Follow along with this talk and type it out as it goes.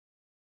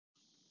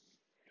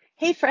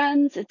Hey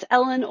friends, it's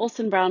Ellen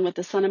Olson Brown with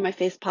the Sun on My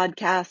Face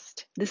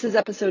podcast. This is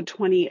episode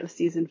 20 of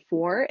season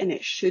 4, and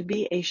it should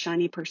be a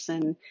shiny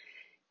person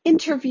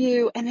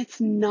interview, and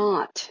it's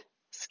not.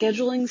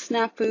 Scheduling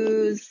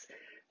snafus,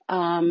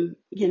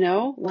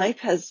 life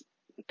has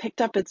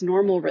picked up its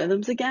normal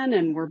rhythms again,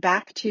 and we're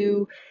back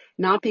to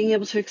not being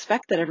able to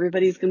expect that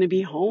everybody's going to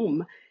be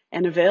home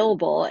and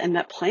available and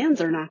that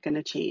plans are not going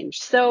to change.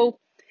 So,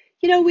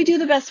 we do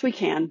the best we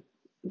can.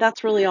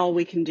 That's really all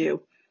we can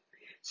do.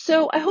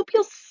 So I hope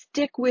you'll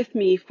stick with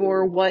me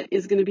for what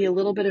is going to be a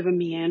little bit of a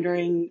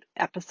meandering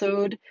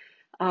episode.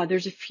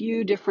 There's a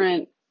few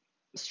different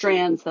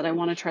strands that I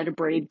want to try to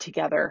braid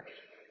together.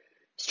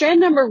 Strand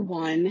number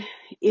 1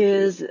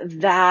 is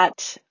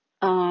that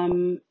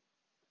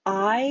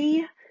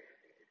I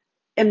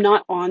am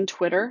not on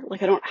Twitter.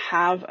 Like, I don't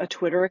have a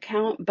Twitter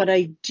account, but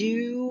I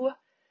do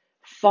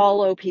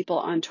follow people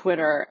on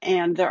Twitter,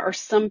 and there are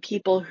some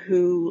people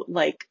who,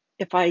 like,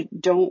 if I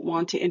don't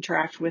want to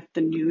interact with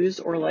the news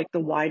or like the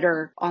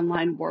wider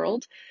online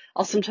world,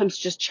 I'll sometimes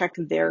just check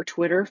their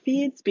Twitter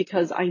feeds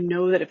because I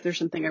know that if there's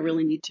something I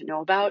really need to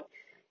know about,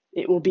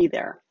 it will be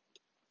there.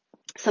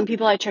 Some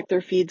people I check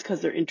their feeds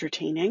because they're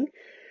entertaining.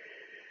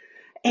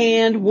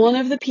 And one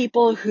of the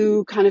people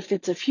who kind of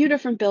fits a few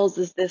different bills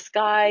is this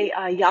guy,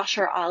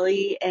 Yashar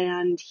Ali,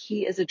 and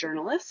he is a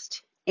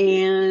journalist.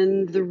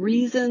 And the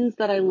reasons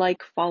that I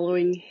like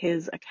following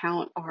his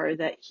account are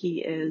that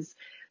he is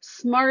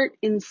smart,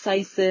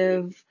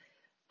 incisive.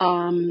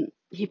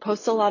 He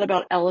posts a lot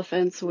about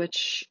elephants,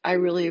 which I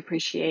really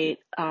appreciate.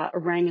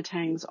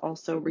 Orangutans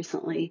also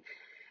recently.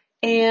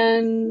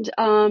 And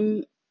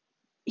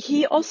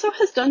he also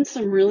has done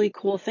some really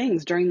cool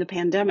things during the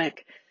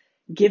pandemic,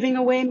 giving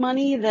away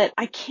money that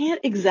I can't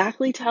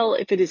exactly tell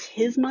if it is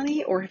his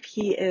money or if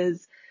he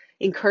is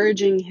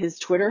encouraging his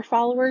Twitter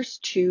followers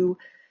to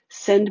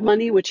send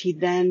money, which he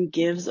then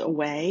gives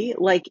away.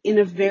 Like, in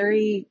a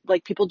very,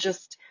 like, people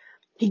just,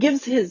 he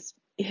gives his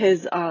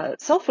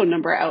cell phone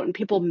number out and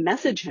people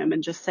message him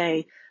and just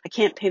say, I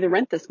can't pay the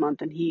rent this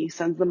month. And he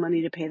sends them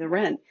money to pay the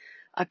rent.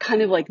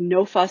 Kind of like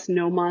no fuss,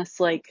 no muss,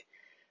 like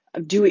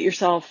do it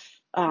yourself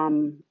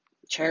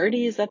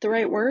charity. Is that the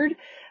right word?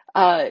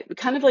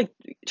 Kind of like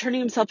turning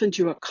himself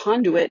into a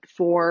conduit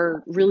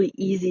for really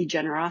easy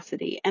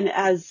generosity. And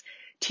as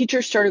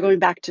teachers started going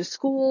back to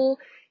school,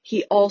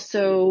 he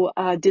also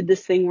did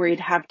this thing where he'd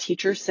have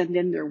teachers send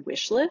in their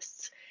wish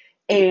lists,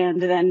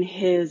 and then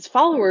his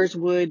followers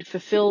would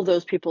fulfill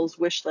those people's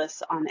wish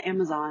lists on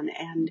Amazon.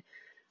 And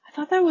I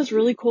thought that was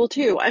really cool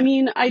too. I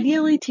mean,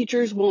 ideally,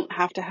 teachers won't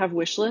have to have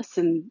wish lists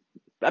and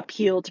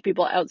appeal to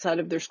people outside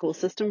of their school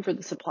system for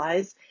the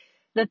supplies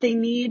that they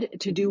need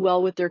to do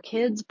well with their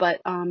kids.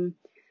 But I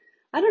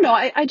don't know.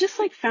 I just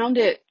like found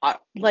it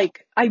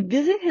like I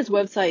visit his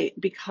website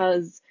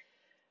because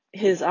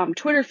his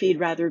Twitter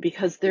feed rather,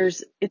 because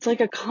it's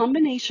like a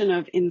combination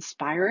of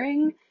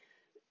inspiring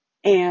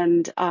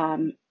and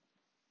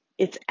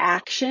it's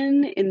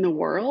action in the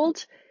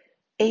world.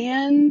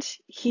 And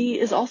he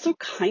is also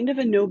kind of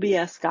a no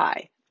BS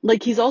guy.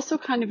 Like, he's also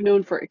kind of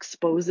known for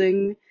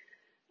exposing,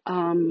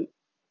 um,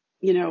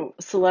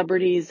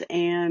 celebrities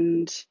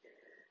and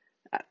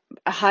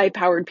high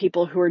powered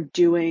people who are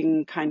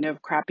doing kind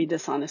of crappy,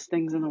 dishonest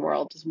things in the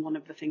world is one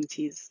of the things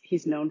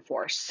he's known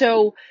for.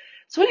 So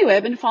anyway,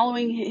 I've been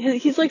following,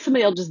 he's like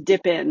somebody I'll just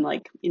dip in,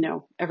 like,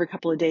 every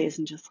couple of days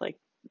and just like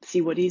see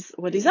what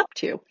he's up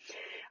to.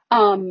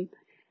 Um,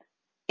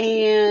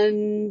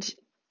 And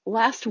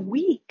last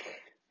week,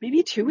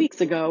 maybe 2 weeks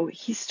ago,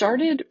 he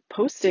started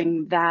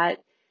posting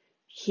that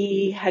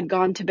he had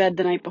gone to bed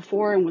the night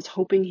before and was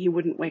hoping he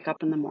wouldn't wake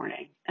up in the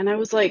morning. And I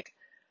was like,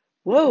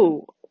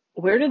 whoa,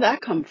 where did that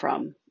come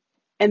from?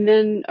 And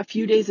then a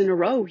few days in a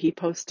row, he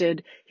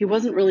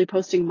wasn't really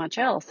posting much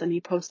else. And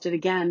he posted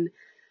again,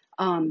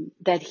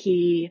 that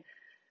he,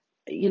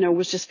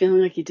 was just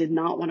feeling like he did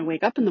not want to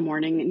wake up in the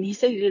morning. And he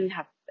said he didn't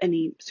have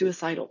any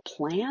suicidal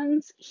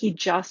plans. He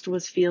just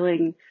was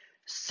feeling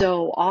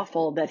so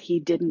awful that he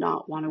did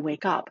not want to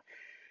wake up.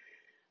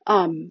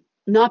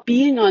 Not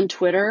being on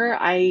Twitter,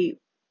 I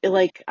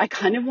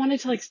kind of wanted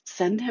to like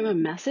send him a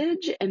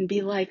message and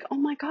be like, oh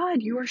my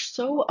God, you are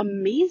so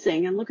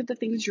amazing. And look at the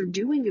things you're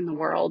doing in the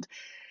world.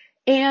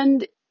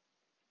 And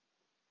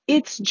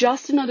it's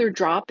just another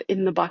drop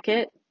in the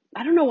bucket.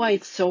 I don't know why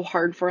it's so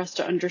hard for us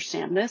to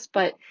understand this,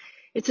 but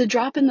it's a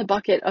drop in the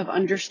bucket of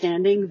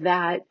understanding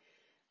that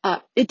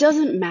it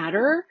doesn't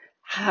matter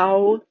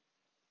how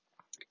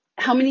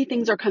many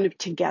things are kind of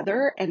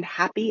together and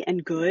happy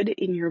and good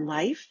in your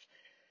life.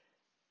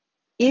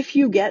 If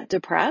you get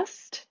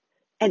depressed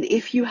and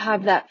if you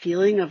have that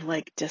feeling of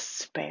like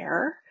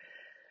despair,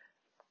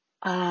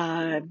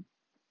 uh,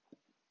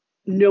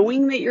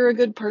 knowing that you're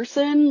a good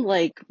person,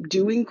 like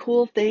doing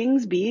cool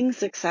things, being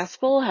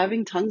successful,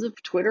 having tons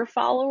of Twitter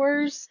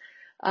followers,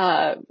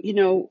 uh, you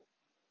know,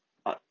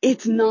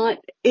 it's not,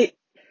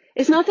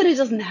 it's not that it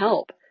doesn't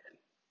help,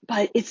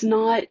 but it's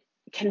not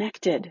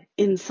connected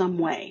in some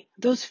way.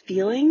 Those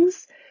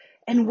feelings,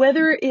 and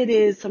whether it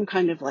is some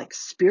kind of like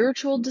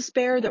spiritual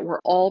despair that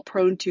we're all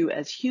prone to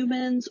as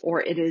humans,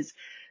 or it is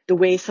the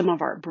way some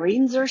of our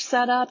brains are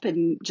set up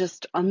and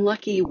just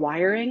unlucky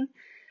wiring,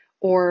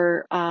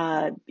 or,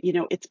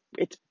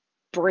 it's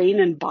brain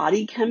and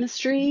body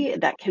chemistry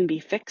that can be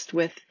fixed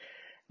with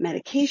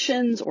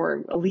medications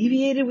or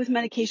alleviated with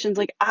medications.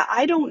 Like,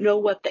 I don't know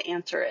what the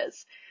answer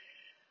is.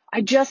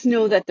 I just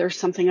know that there's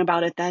something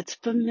about it that's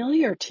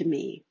familiar to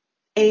me.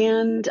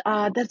 And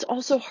that's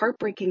also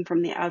heartbreaking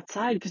from the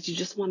outside, because you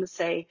just want to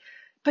say,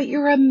 but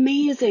you're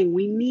amazing.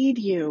 We need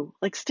you.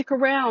 Like, stick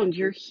around.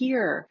 You're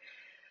here.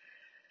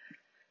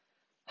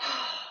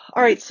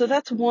 All right. So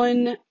that's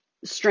one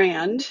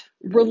strand.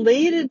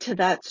 Related to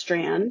that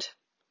strand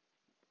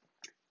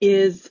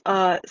is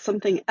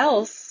something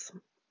else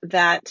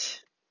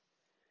that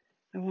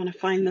I want to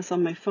find this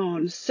on my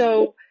phone.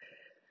 So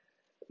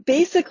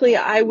basically,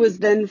 I was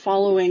then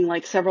following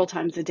like several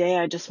times a day.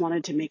 I just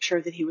wanted to make sure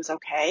that he was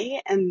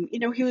okay. And,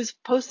 he was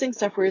posting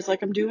stuff where he's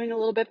like, I'm doing a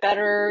little bit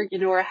better,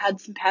 or I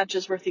had some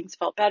patches where things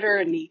felt better.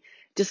 And he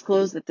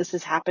disclosed that this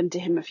has happened to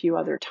him a few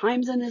other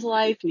times in his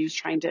life. And he was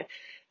trying to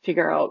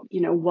figure out,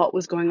 what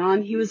was going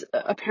on. He was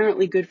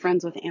apparently good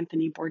friends with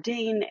Anthony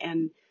Bourdain.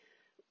 And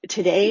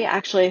today,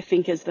 actually, I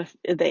think is the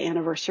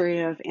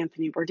anniversary of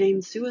Anthony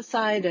Bourdain's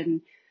suicide.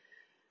 And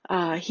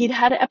he'd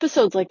had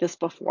episodes like this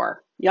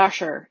before.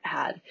 Yasher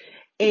had.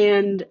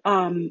 And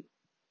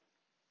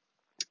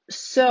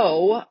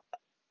so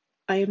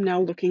I am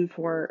now looking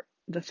for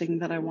the thing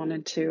that I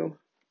wanted to.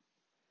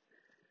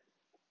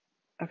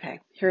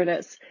 Okay, here it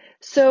is.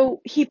 So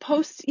he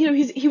posts,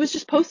 he was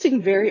just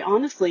posting very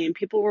honestly, and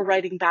people were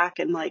writing back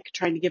and like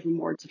trying to give him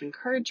words of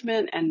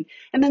encouragement. And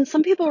then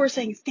some people were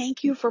saying,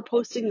 thank you for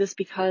posting this,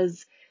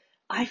 because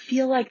I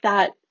feel like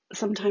that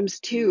sometimes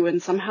too.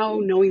 And somehow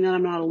knowing that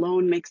I'm not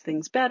alone makes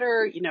things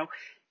better.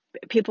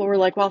 People were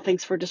like, well,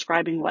 thanks for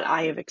describing what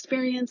I have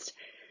experienced.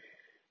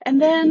 And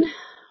then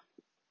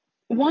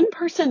one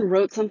person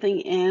wrote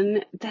something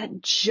in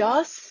that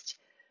just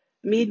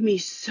made me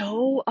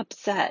so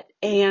upset,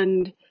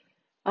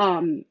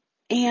 um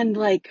and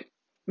like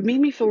made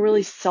me feel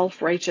really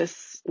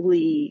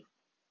self-righteously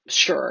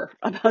sure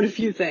about a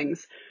few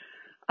things.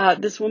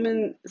 This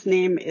woman's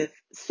name is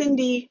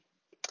Cindy,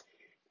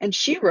 and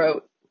she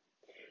wrote,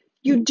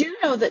 you do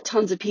know that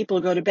tons of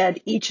people go to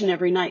bed each and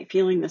every night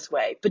feeling this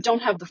way, but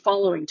don't have the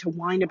following to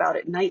whine about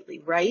it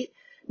nightly, right?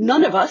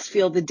 None of us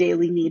feel the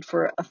daily need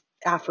for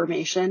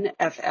affirmation,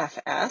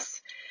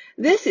 FFS.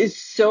 This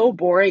is so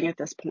boring at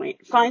this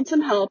point. Find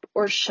some help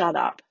or shut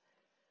up.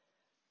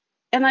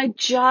 And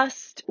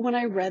when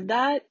I read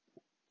that,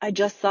 I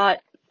thought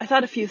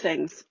a few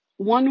things.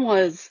 One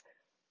was,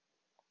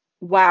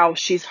 wow,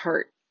 she's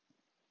hurt.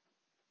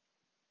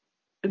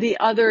 The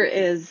other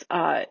is,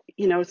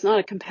 it's not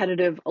a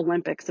competitive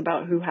Olympics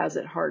about who has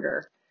it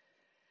harder.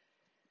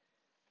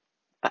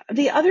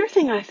 The other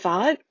thing I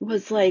thought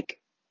was like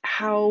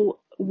how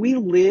we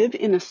live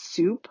in a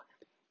soup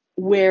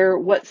where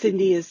what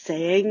Cindy is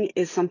saying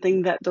is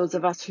something that those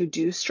of us who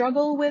do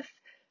struggle with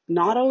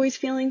not always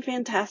feeling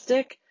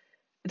fantastic,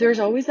 there's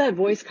always that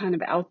voice kind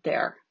of out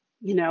there,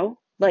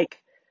 like,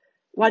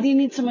 why do you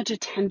need so much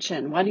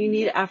attention? Why do you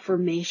need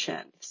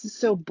affirmation? This is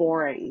so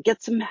boring.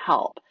 Get some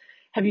help.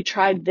 Have you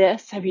tried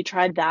this? Have you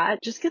tried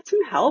that? Just get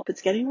some help.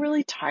 It's getting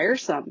really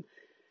tiresome.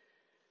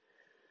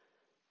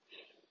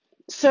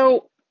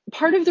 So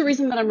part of the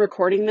reason that I'm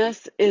recording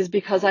this is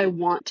because I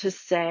want to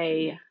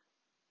say,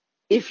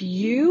 if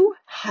you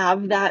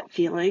have that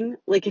feeling,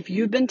 like if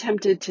you've been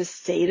tempted to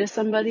say to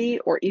somebody,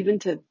 or even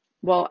to,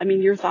 well, I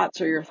mean, your thoughts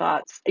are your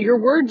thoughts.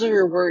 Your words are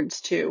your words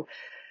too.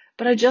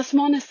 But I just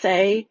want to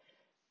say,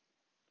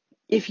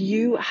 if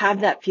you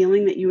have that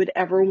feeling that you would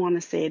ever want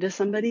to say to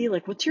somebody,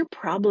 like, what's your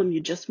problem?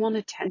 You just want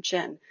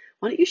attention.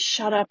 Why don't you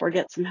shut up or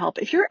get some help?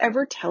 If you're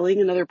ever telling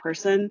another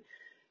person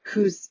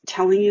who's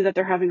telling you that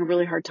they're having a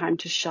really hard time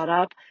to shut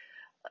up,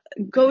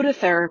 go to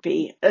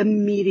therapy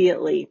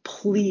immediately,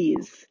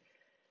 please.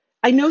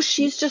 I know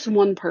she's just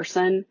one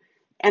person,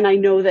 and I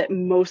know that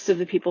most of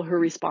the people who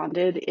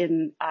responded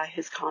in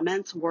his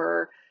comments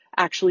were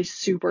actually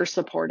super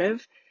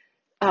supportive.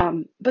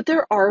 But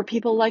there are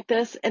people like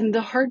this. And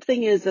the hard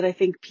thing is that I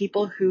think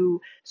people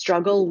who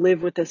struggle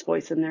live with this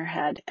voice in their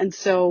head. And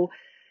so,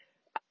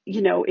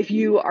 if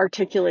you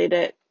articulate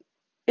it,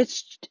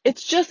 it's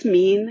just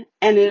mean.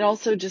 And it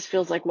also just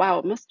feels like, wow,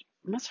 it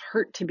must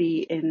hurt to be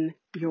in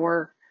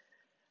your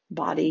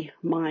body,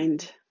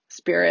 mind,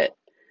 spirit.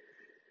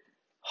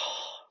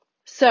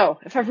 So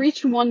if I've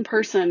reached one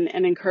person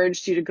and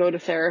encouraged you to go to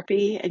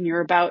therapy, and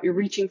you're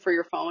reaching for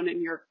your phone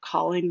and you're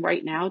calling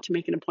right now to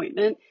make an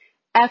appointment,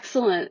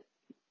 excellent.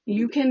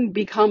 You can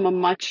become a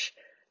much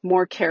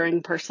more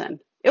caring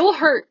person. It will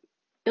hurt.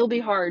 It'll be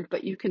hard,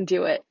 but you can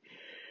do it.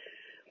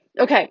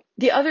 Okay.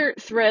 The other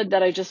thread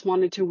that I just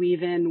wanted to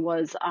weave in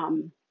was,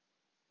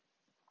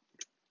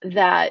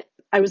 that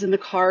I was in the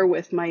car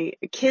with my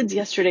kids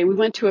yesterday. We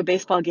went to a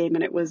baseball game,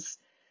 and it was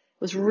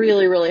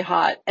really, really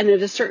hot. And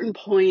at a certain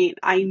point,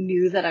 I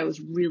knew that I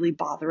was really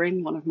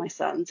bothering one of my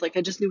sons. Like,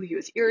 I just knew he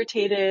was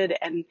irritated.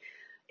 And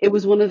it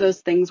was one of those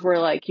things where,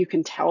 like, you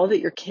can tell that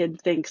your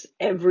kid thinks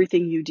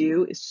everything you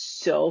do is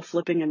so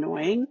flipping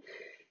annoying.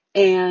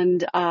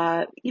 And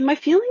my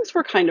feelings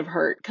were kind of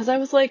hurt because I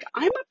was like,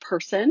 I'm a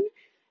person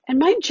and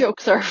my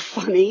jokes are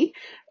funny.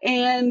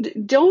 And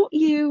don't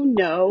you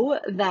know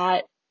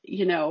that,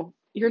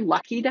 you're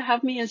lucky to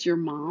have me as your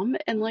mom,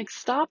 and like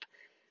stop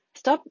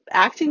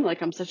acting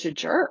like I'm such a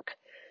jerk.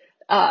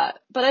 But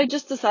I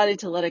just decided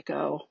to let it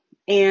go.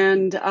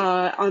 And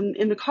on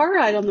in the car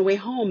ride on the way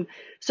home,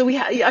 so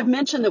I've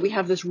mentioned that we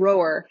have this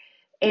rower,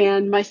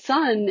 and my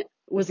son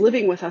was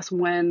living with us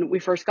when we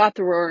first got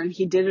the rower, and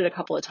he did it a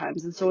couple of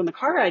times. And so in the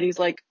car ride, he's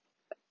like,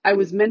 I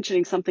was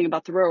mentioning something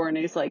about the rower, and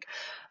he's like,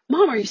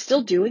 "Mom, are you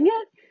still doing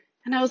it?"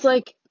 And I was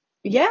like,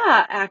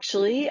 "Yeah,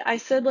 actually." I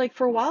said, like,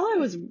 for a while I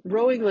was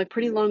rowing like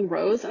pretty long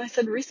rows, and I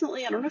said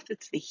recently, I don't know if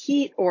it's the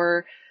heat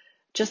or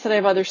just that I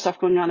have other stuff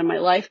going on in my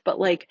life, but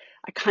like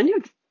I kind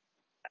of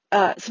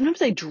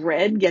sometimes I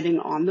dread getting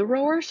on the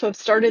rower. So I've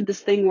started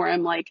this thing where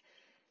I'm like,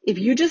 if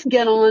you just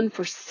get on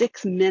for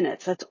 6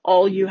 minutes, that's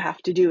all you have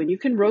to do. And you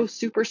can row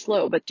super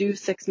slow, but do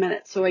 6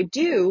 minutes. So I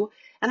do.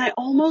 And I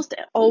almost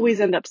always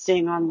end up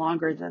staying on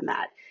longer than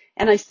that.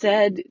 And I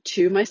said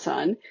to my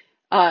son,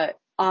 uh,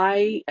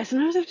 I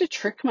sometimes have to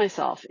trick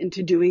myself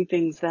into doing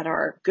things that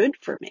are good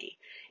for me.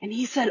 And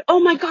he said, "Oh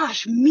my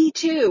gosh, me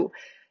too."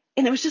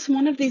 And it was just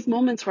one of these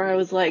moments where I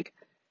was like,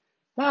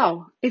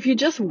 wow, if you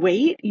just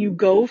wait, you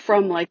go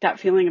from like that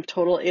feeling of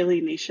total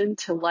alienation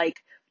to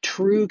like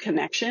true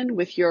connection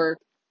with your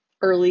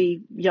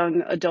early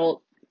young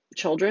adult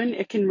children.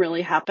 It can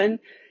really happen.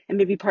 And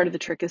maybe part of the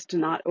trick is to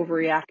not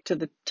overreact to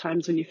the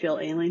times when you feel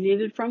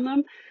alienated from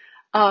them.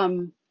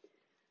 Um,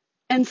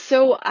 and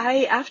so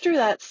after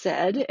that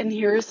said, and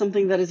here is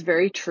something that is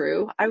very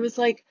true, I was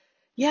like,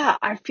 yeah,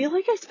 I feel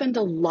like I spend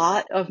a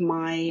lot of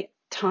my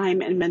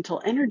time and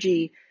mental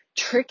energy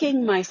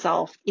tricking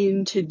myself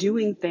into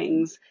doing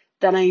things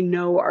that I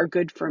know are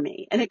good for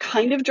me. And it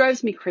kind of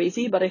drives me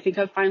crazy, but I think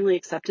I've finally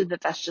accepted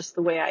that that's just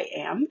the way I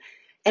am.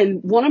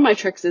 And one of my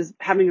tricks is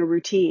having a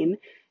routine.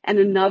 And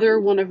another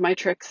one of my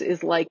tricks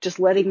is like just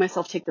letting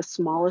myself take the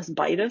smallest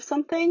bite of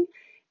something.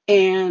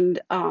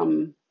 And,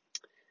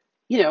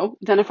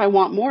 then if I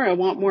want more, I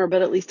want more,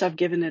 but at least I've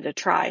given it a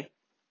try.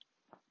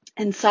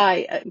 And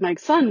my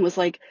son was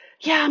like,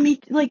 yeah, me,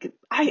 like,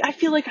 I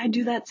feel like I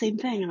do that same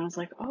thing. And I was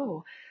like,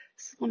 oh,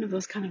 this is one of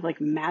those kind of like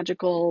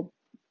magical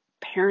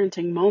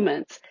parenting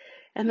moments.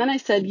 And then I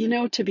said,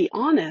 to be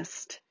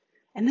honest,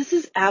 and this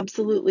is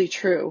absolutely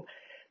true,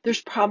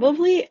 there's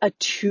probably a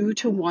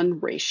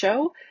 2-to-1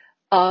 ratio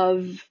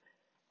of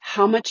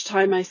how much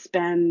time I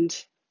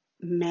spend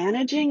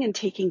managing and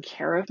taking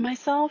care of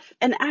myself.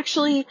 And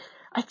actually,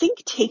 I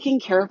think taking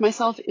care of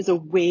myself is a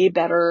way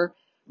better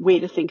way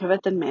to think of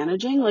it than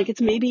managing. Like it's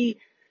maybe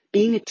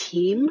being a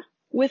team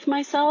with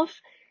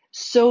myself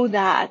so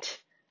that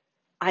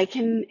I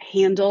can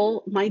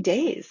handle my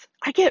days.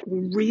 I get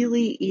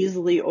really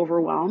easily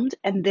overwhelmed,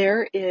 and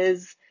there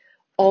is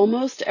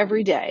almost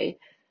every day,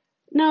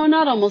 no,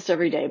 not almost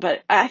every day,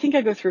 but I think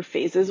I go through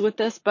phases with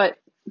this, but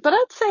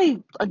I'd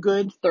say a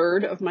good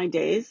third of my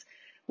days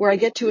where I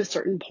get to a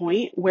certain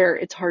point where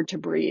it's hard to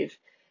breathe,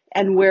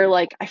 and where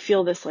like I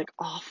feel this like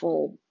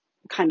awful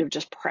kind of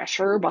just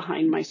pressure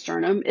behind my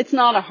sternum. It's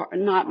not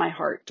not my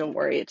heart, don't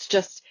worry.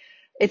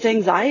 It's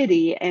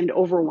anxiety and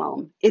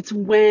overwhelm. It's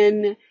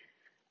when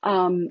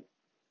um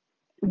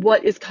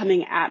what is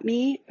coming at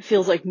me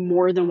feels like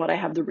more than what I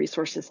have the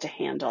resources to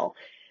handle.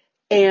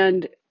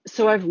 And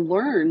so I've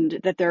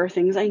learned that there are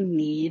things I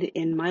need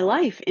in my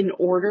life in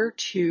order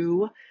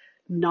to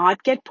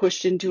not get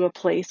pushed into a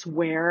place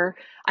where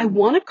I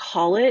want to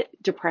call it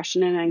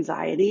depression and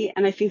anxiety.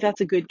 And I think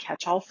that's a good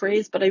catch-all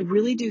phrase, but I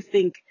really do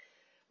think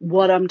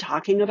what I'm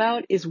talking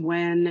about is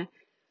when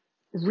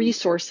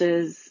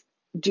resources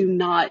do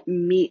not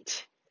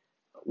meet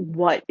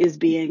what is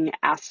being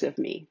asked of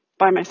me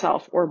by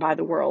myself or by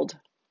the world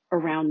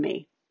around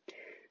me.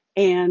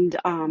 And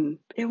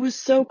it was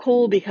so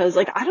cool because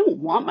like I don't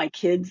want my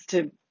kids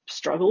to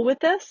struggle with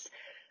this,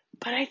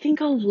 but I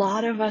think a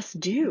lot of us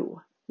do.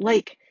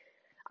 Like,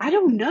 I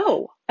don't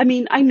know. I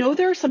mean, I know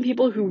there are some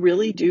people who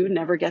really do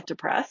never get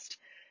depressed.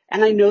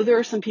 And I know there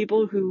are some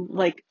people who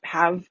like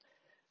have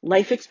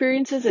life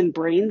experiences and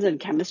brains and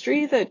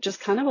chemistry that just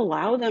kind of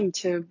allow them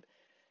to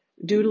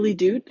doodly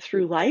doot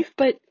through life.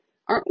 But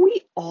aren't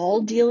we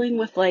all dealing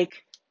with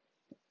like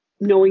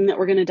knowing that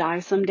we're going to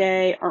die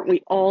someday? Aren't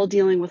we all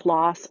dealing with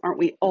loss? Aren't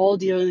we all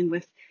dealing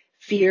with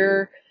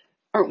fear?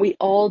 Aren't we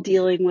all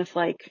dealing with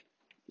like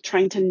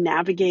trying to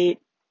navigate,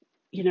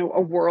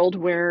 a world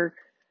where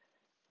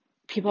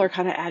people are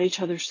kind of at each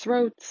other's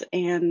throats,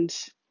 and,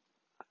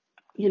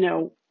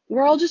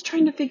 we're all just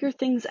trying to figure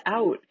things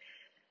out.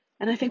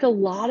 And I think a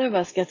lot of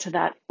us get to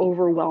that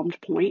overwhelmed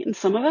point, and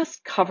some of us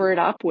cover it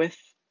up with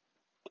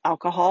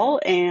alcohol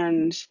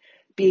and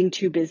being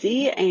too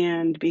busy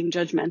and being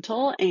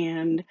judgmental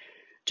and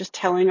just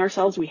telling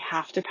ourselves we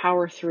have to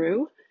power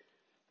through.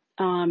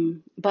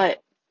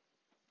 But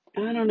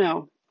I don't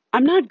know.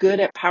 I'm not good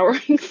at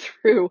powering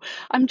through.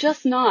 I'm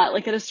just not.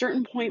 Like at a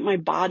certain point, my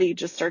body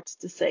just starts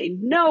to say,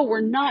 no, we're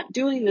not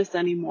doing this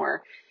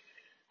anymore.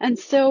 And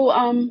so,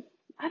 I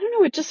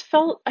don't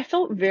know. I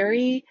felt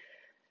very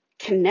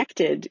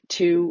connected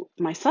to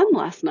my son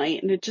last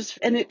night, and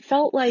it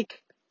felt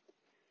like,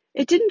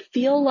 it didn't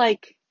feel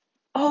like,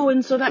 oh,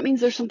 and so that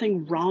means there's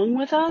something wrong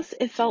with us.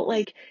 It felt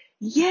like,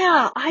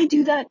 yeah, I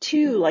do that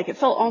too. Like it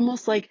felt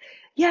almost like,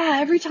 yeah,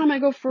 every time I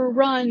go for a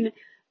run,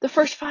 the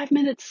first 5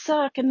 minutes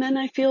suck and then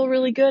I feel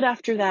really good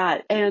after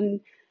that.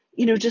 And,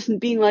 just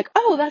being like,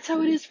 oh, that's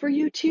how it is for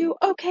you too.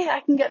 Okay,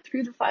 I can get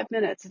through the 5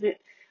 minutes.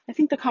 I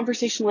think the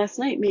conversation last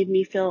night made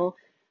me feel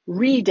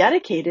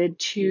rededicated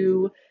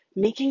to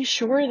making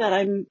sure that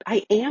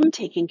I am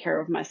taking care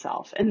of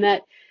myself, and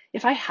that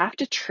if I have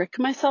to trick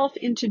myself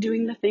into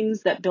doing the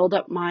things that build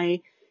up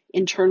my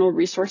internal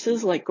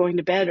resources, like going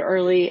to bed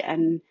early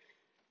and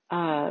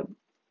uh,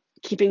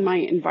 keeping my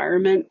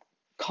environment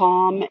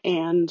calm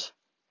and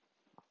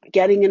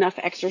getting enough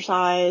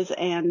exercise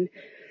and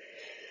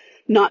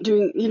not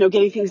doing,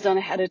 getting things done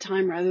ahead of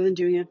time rather than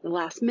doing it at the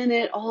last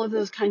minute, all of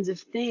those kinds of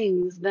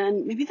things,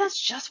 then maybe that's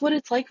just what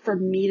it's like for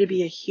me to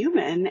be a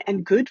human,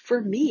 and good for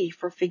me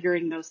for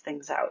figuring those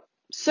things out.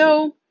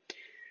 So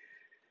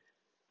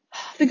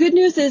the good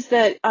news is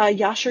that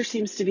Yasher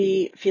seems to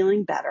be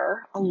feeling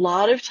better. A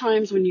lot of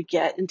times when you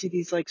get into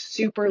these like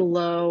super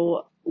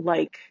low,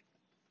 like,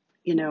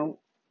 you know,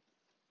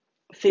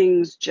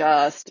 things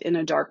just in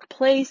a dark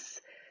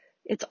place,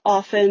 it's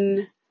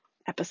often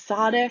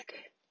episodic,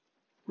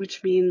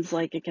 which means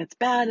like it gets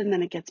bad and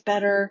then it gets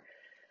better.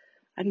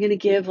 I'm going to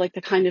give like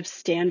the kind of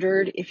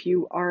standard, if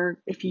you are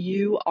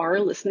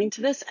listening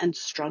to this and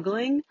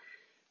struggling,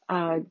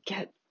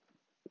 get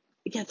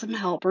some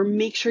help, or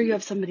make sure you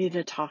have somebody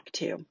to talk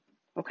to.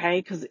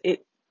 Okay? Because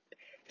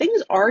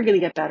things are going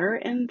to get better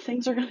and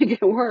things are going to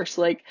get worse.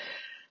 Like,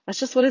 that's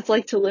just what it's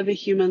like to live a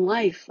human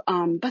life.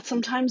 But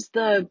sometimes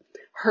the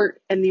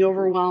hurt and the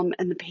overwhelm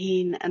and the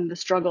pain and the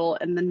struggle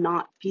and the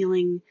not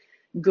feeling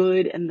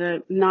good and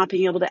the not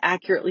being able to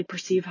accurately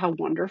perceive how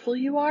wonderful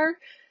you are,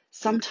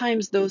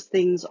 sometimes those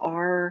things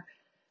are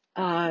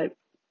uh,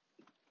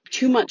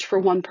 too much for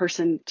one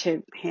person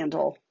to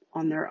handle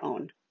on their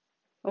own.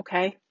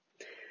 Okay?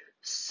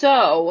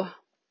 So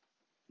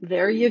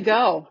there you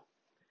go.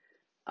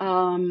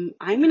 I'm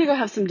going to go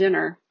have some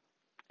dinner,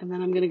 and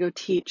then I'm going to go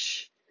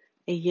teach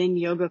a yin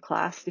yoga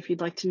class. If you'd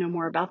like to know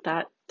more about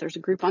that, there's a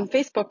group on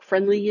Facebook,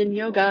 Friendly Yin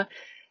Yoga.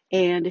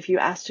 And if you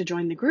ask to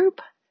join the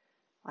group,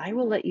 I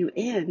will let you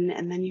in,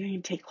 and then you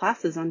can take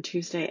classes on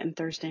Tuesday and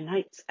Thursday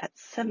nights at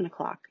 7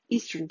 o'clock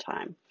Eastern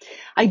time.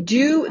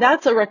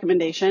 That's a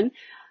recommendation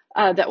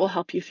that will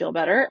help you feel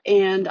better.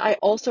 And I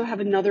also have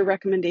another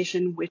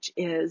recommendation, which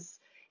is,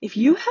 if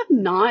you have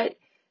not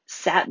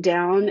sat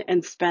down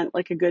and spent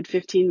like a good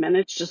 15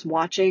 minutes just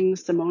watching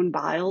Simone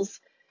Biles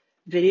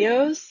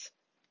videos,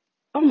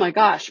 oh my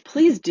gosh,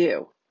 please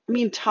do. I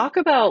mean, talk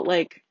about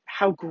like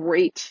how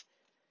great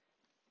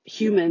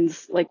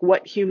humans, like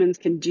what humans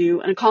can do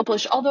and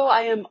accomplish. Although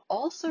I am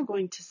also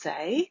going to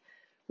say,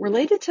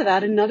 related to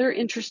that, another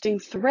interesting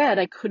thread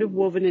I could have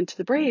woven into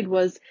the braid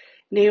was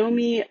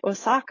Naomi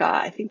Osaka,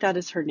 I think that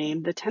is her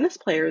name, the tennis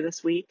player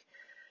this week,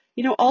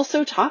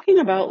 also talking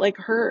about like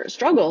her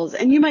struggles.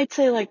 And you might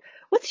say like,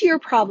 what's your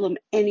problem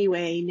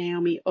anyway,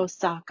 Naomi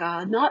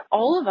Osaka? Not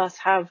all of us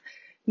have $1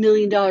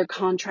 million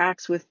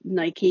contracts with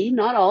Nike.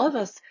 Not all of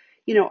us,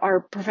 are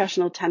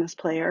professional tennis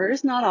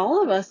players. Not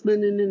all of us,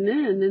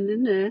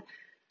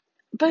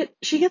 but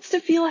she gets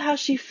to feel how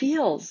she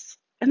feels.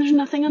 And there's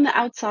nothing on the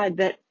outside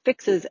that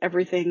fixes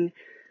everything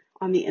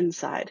on the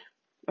inside.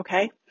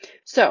 Okay?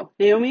 So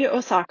Naomi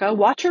Osaka,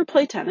 watch her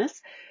play tennis.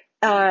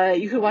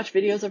 You could watch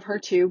videos of her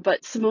too,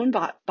 but Simone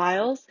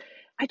Biles,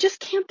 I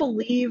just can't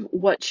believe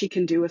what she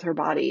can do with her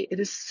body. It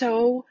is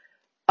so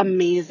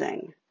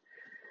amazing.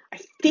 I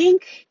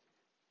think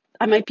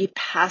I might be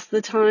past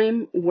the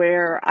time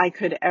where I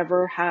could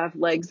ever have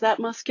legs that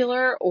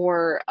muscular,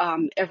 or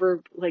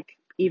ever like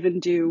even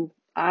do,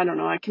 I don't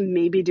know, I can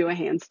maybe do a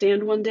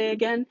handstand one day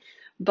again.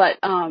 But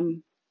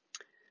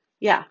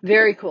yeah,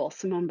 very cool,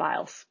 Simone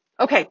Biles.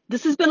 Okay,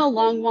 this has been a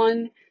long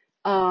one.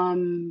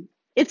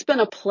 It's been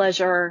a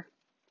pleasure.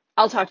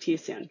 I'll talk to you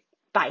soon.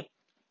 Bye.